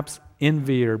 perhaps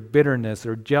envy or bitterness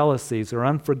or jealousies or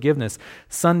unforgiveness.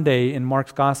 Sunday in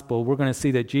Mark's gospel, we're going to see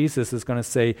that Jesus is going to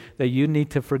say that you need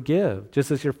to forgive,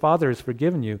 just as your Father has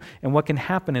forgiven you. And what can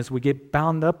happen is we get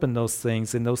bound up in those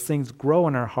things, and those things grow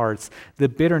in our hearts, the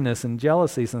bitterness and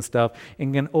jealousies and stuff,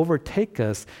 and can overtake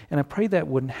us. And I pray that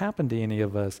wouldn't happen to any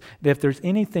of us. That if there's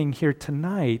anything here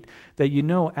tonight that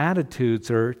attitudes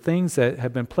or things that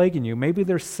have been plaguing you, maybe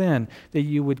there's sin, that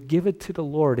you would give it to the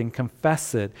Lord and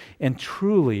confess it and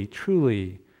truly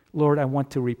Lord, I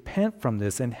want to repent from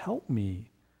this and help me.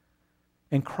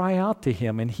 And cry out to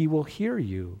him and he will hear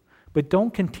you. But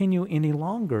don't continue any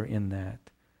longer in that.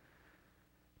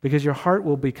 Because your heart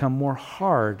will become more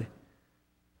hard.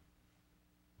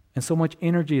 And so much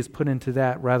energy is put into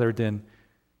that rather than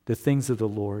the things of the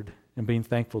Lord and being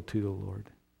thankful to the Lord.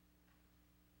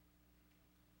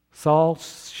 Saul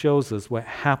shows us what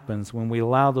happens when we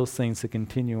allow those things to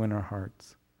continue in our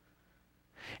hearts.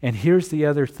 And here's the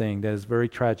other thing that is very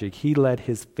tragic. He led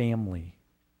his family.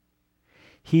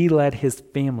 He led his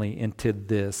family into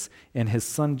this. And his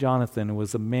son Jonathan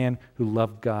was a man who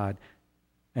loved God.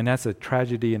 And that's a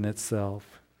tragedy in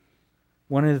itself.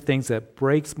 One of the things that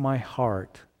breaks my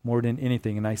heart more than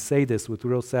anything, and I say this with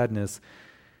real sadness,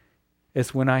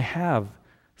 is when I have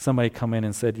somebody come in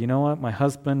and said, you know what, my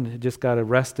husband just got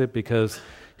arrested because,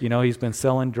 he's been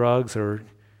selling drugs, or,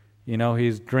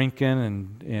 he's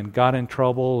drinking and got in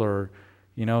trouble, or,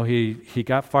 he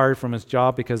got fired from his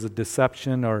job because of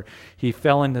deception, or he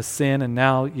fell into sin and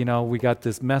now, we got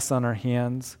this mess on our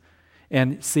hands.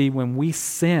 And see, when we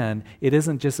sin, it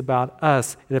isn't just about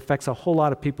us, it affects a whole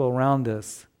lot of people around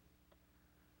us.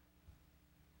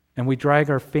 And we drag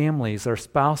our families, our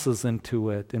spouses into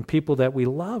it, and people that we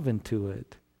love into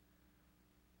it.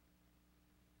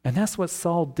 And that's what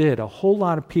Saul did. A whole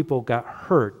lot of people got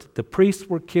hurt. The priests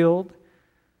were killed.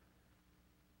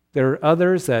 There are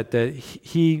others that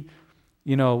he,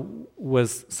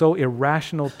 was so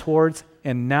irrational towards,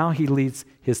 and now he leads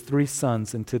his 3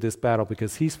 sons into this battle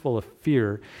because he's full of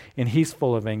fear and he's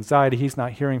full of anxiety. He's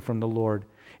not hearing from the Lord.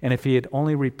 And if he had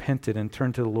only repented and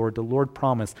turned to the Lord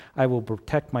promised, I will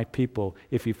protect my people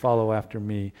if you follow after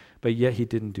me. But yet he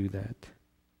didn't do that.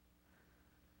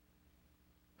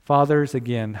 Fathers,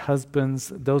 again,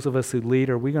 husbands, those of us who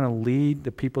lead, are we going to lead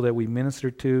the people that we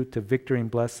minister to victory and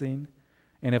blessing?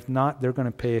 And if not, they're going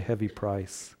to pay a heavy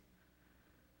price.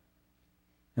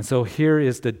 And so here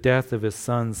is the death of his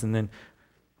sons. And then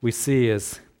we see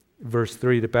as verse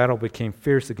 3, the battle became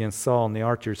fierce against Saul, and the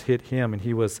archers hit him, and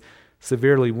he was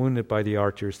severely wounded by the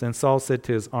archers. Then Saul said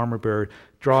to his armor-bearer,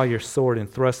 draw your sword and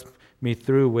thrust me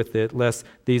through with it, lest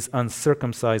these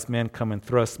uncircumcised men come and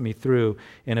thrust me through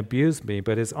and abuse me.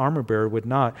 But his armor-bearer would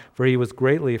not, for he was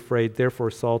greatly afraid. Therefore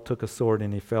Saul took a sword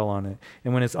and he fell on it.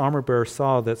 And when his armor-bearer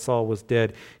saw that Saul was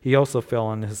dead, he also fell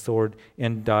on his sword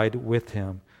and died with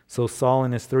him. So Saul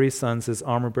and his 3 sons, his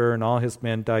armor-bearer, and all his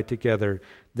men died together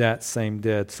that same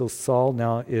day. So Saul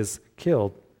now is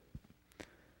killed.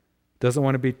 Doesn't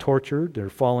want to be tortured or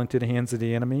fall into the hands of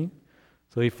the enemy.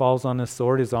 So he falls on his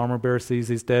sword. His armor-bearer sees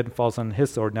he's dead and falls on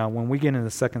his sword. Now, when we get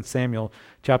into 2 Samuel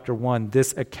chapter 1,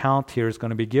 this account here is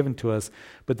going to be given to us,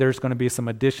 but there's going to be some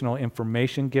additional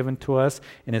information given to us,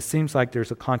 and it seems like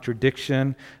there's a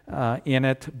contradiction in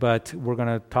it, but we're going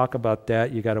to talk about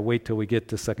that. You got to wait till we get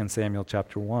to 2 Samuel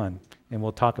chapter 1, and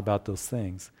we'll talk about those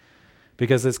things.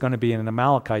 Because it's going to be an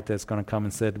Amalekite that's going to come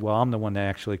and said, well, I'm the one that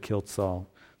actually killed Saul.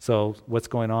 So what's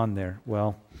going on there?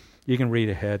 Well, you can read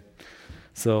ahead.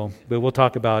 But we'll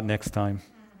talk about it next time.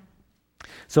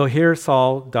 So here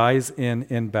Saul dies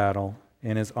in battle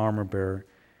in his armor bearer.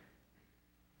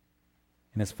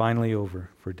 And it's finally over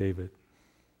for David.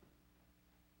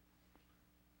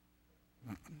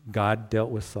 God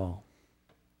dealt with Saul.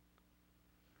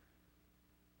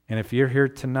 And if you're here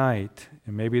tonight,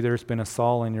 and maybe there's been a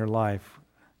Saul in your life,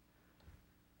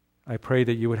 I pray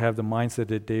that you would have the mindset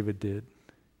that David did.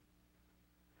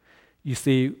 You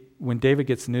see, when David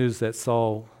gets news that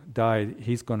Saul died,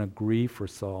 he's going to grieve for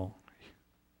Saul.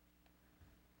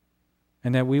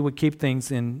 And that we would keep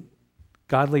things in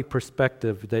godly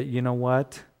perspective, that, you know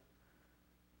what?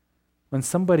 When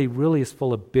somebody really is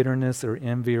full of bitterness or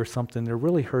envy or something, they're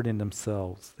really hurting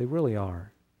themselves. They really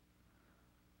are.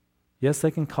 Yes,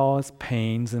 they can cause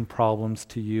pains and problems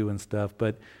to you and stuff,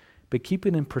 but keep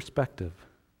it in perspective.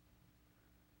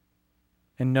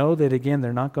 And know that, again,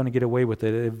 they're not going to get away with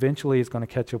it. Eventually it's going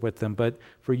to catch up with them. But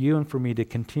for you and for me to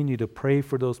continue to pray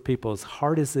for those people, as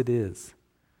hard as it is,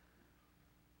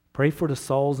 pray for the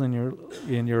souls in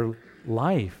your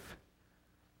life.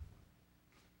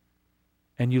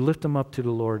 And you lift them up to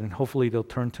the Lord, and hopefully they'll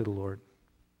turn to the Lord.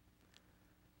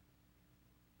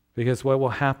 Because what will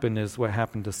happen is what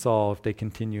happened to Saul if they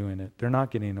continue in it. They're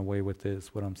not getting away with it,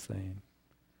 is what I'm saying.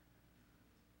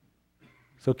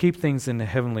 So keep things in the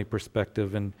heavenly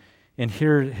perspective. And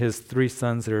here his 3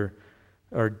 sons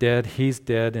are dead. He's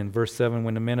dead. In verse 7,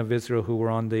 when the men of Israel who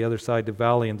were on the other side of the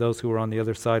valley and those who were on the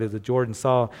other side of the Jordan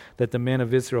saw that the men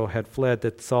of Israel had fled,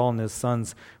 that Saul and his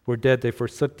sons were dead, they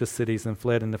forsook the cities and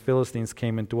fled, and the Philistines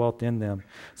came and dwelt in them.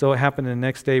 So it happened the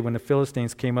next day when the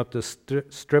Philistines came up to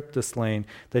strip the slain,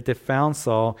 that they found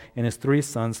Saul and his 3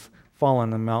 sons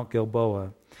fallen on Mount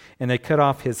Gilboa. And they cut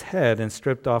off his head and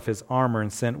stripped off his armor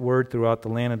and sent word throughout the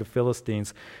land of the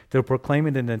Philistines to proclaim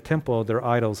it in the temple of their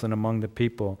idols and among the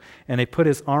people. And they put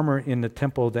his armor in the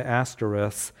temple of the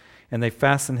Ashtoreths, and they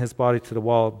fastened his body to the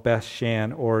wall of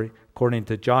Beth-shan, or according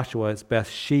to Joshua, it's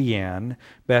Beth-shean.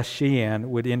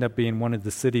 Beth-shean would end up being one of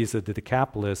the cities of the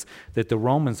Decapolis that the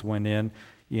Romans went in,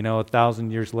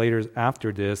 1,000 years later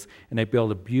after this, and they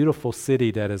built a beautiful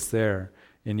city that is there.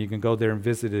 And you can go there and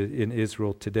visit it in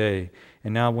Israel today.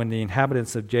 And now when the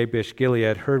inhabitants of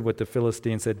Jabesh-Gilead heard what the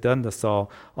Philistines had done to Saul,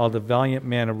 all the valiant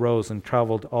men arose and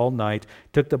traveled all night,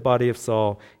 took the body of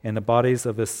Saul and the bodies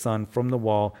of his son from the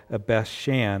wall of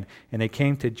Beth-shan, and they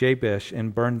came to Jabesh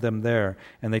and burned them there.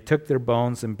 And they took their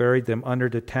bones and buried them under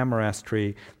the tamarisk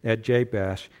tree at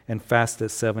Jabesh and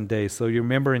fasted 7 days. So you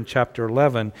remember in chapter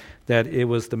 11 that it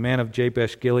was the man of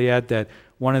Jabesh-Gilead that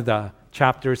one of the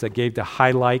chapters that gave the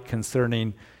highlight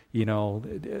concerning,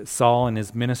 Saul and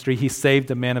his ministry. He saved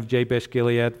the men of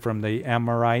Jabesh-Gilead from the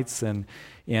Amorites, and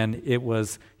it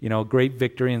was, a great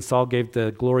victory, and Saul gave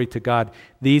the glory to God.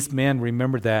 These men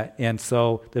remembered that, and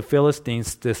so the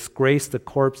Philistines disgraced the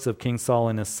corpse of King Saul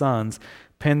and his sons,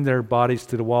 pinned their bodies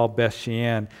to the wall of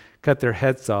Beth-shean, cut their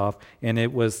heads off, and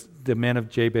it was the men of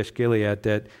Jabesh-Gilead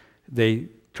that they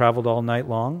traveled all night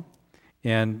long,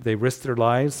 and they risked their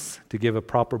lives to give a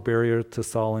proper burial to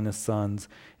Saul and his sons.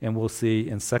 And we'll see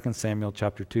in 2 Samuel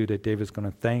chapter 2 that David's going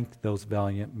to thank those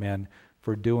valiant men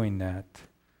for doing that.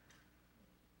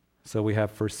 So we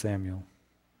have 1 Samuel.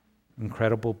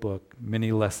 Incredible book,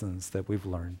 many lessons that we've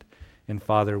learned. And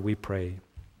Father, we pray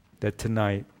that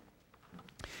tonight,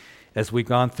 as we've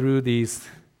gone through these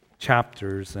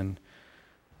chapters and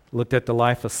looked at the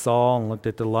life of Saul and looked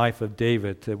at the life of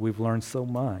David, that we've learned so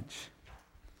much.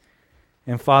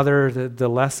 And Father, the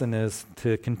lesson is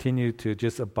to continue to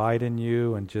just abide in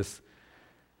you and just,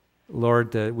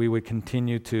 Lord, that we would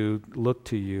continue to look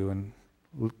to you and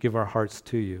give our hearts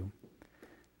to you.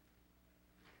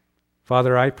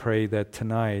 Father, I pray that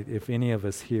tonight, if any of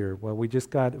us here, we just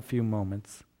got a few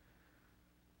moments,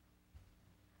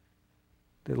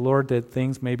 that, Lord, that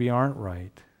things maybe aren't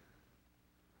right.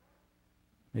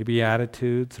 Maybe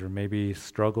attitudes or maybe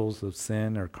struggles of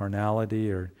sin or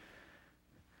carnality or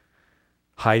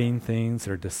hiding things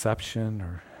or deception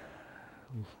or,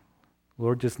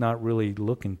 Lord, just not really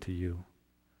looking to you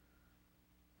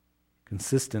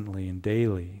consistently and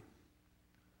daily.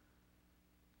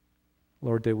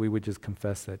 Lord, that we would just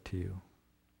confess that to you.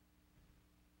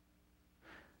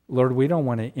 Lord, we don't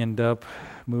want to end up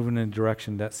moving in the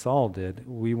direction that Saul did.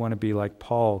 We want to be like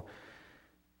Paul.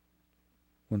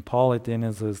 When Paul at the end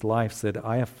of his life said,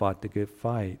 I have fought the good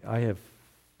fight. I have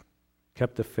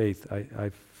kept the faith.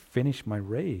 I've finished my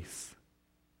race.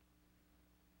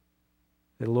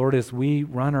 That, Lord, as we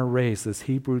run our race, as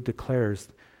Hebrew declares,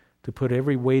 to put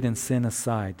every weight and sin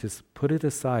aside, just put it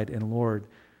aside, and Lord,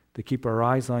 to keep our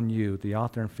eyes on you, the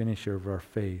author and finisher of our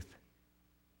faith.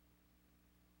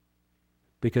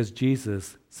 Because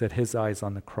Jesus set his eyes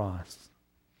on the cross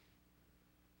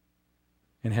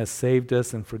and has saved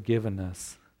us and forgiven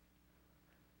us.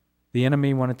 The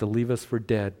enemy wanted to leave us for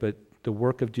dead, but the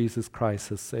work of Jesus Christ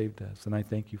has saved us, and I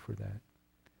thank you for that.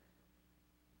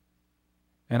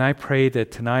 And I pray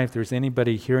that tonight, if there's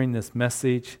anybody hearing this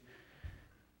message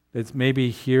that's maybe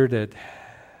here that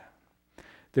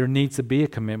there needs to be a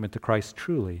commitment to Christ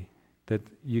truly, that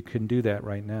you can do that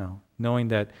right now, knowing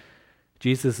that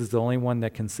Jesus is the only one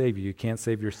that can save you. You can't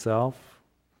save yourself.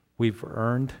 We've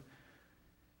earned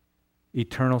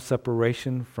eternal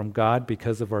separation from God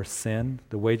because of our sin.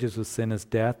 The wages of sin is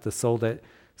death. The soul that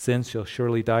sins shall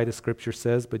surely die, the Scripture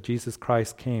says, but Jesus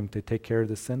Christ came to take care of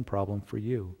the sin problem for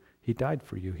you. He died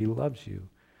for you. He loves you.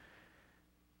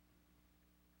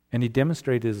 And he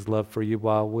demonstrated his love for you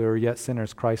while we were yet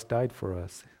sinners. Christ died for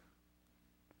us.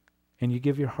 And you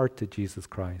give your heart to Jesus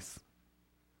Christ.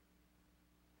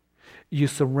 You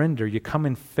surrender. You come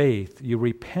in faith. You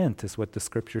repent, is what the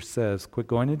Scripture says. Quit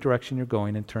going in the direction you're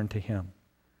going and turn to him.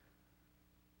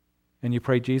 And you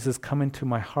pray, Jesus, come into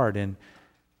my heart, and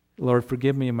Lord,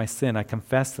 forgive me of my sin. I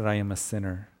confess that I am a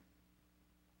sinner.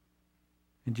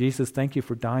 And Jesus, thank you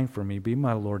for dying for me. Be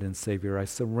my Lord and Savior. I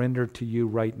surrender to you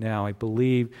right now. I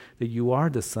believe that you are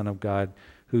the Son of God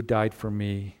who died for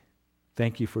me.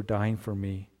 Thank you for dying for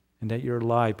me, and that you're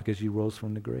alive because you rose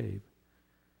from the grave.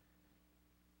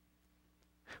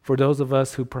 For those of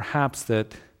us who perhaps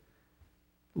that,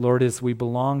 Lord, as we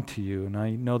belong to you, and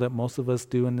I know that most of us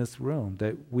do in this room,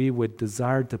 that we would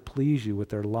desire to please you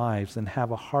with our lives and have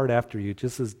a heart after you,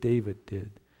 just as David did.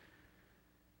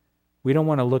 We don't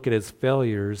want to look at his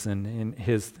failures and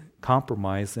his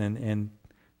compromise and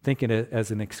think it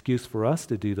as an excuse for us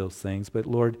to do those things. But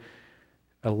Lord,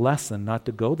 a lesson not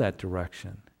to go that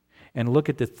direction. And look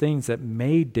at the things that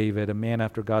made David a man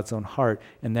after God's own heart,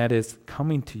 and that is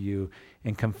coming to you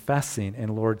and confessing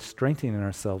and, Lord, strengthening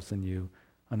ourselves in you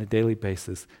on a daily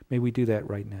basis. May we do that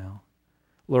right now.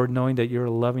 Lord, knowing that you're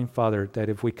a loving Father, that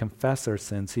if we confess our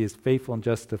sins, he is faithful and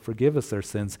just to forgive us our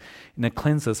sins and to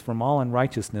cleanse us from all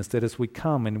unrighteousness, that as we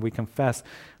come and we confess,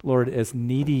 Lord, as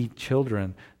needy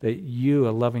children, that you,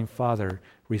 a loving Father,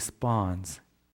 responds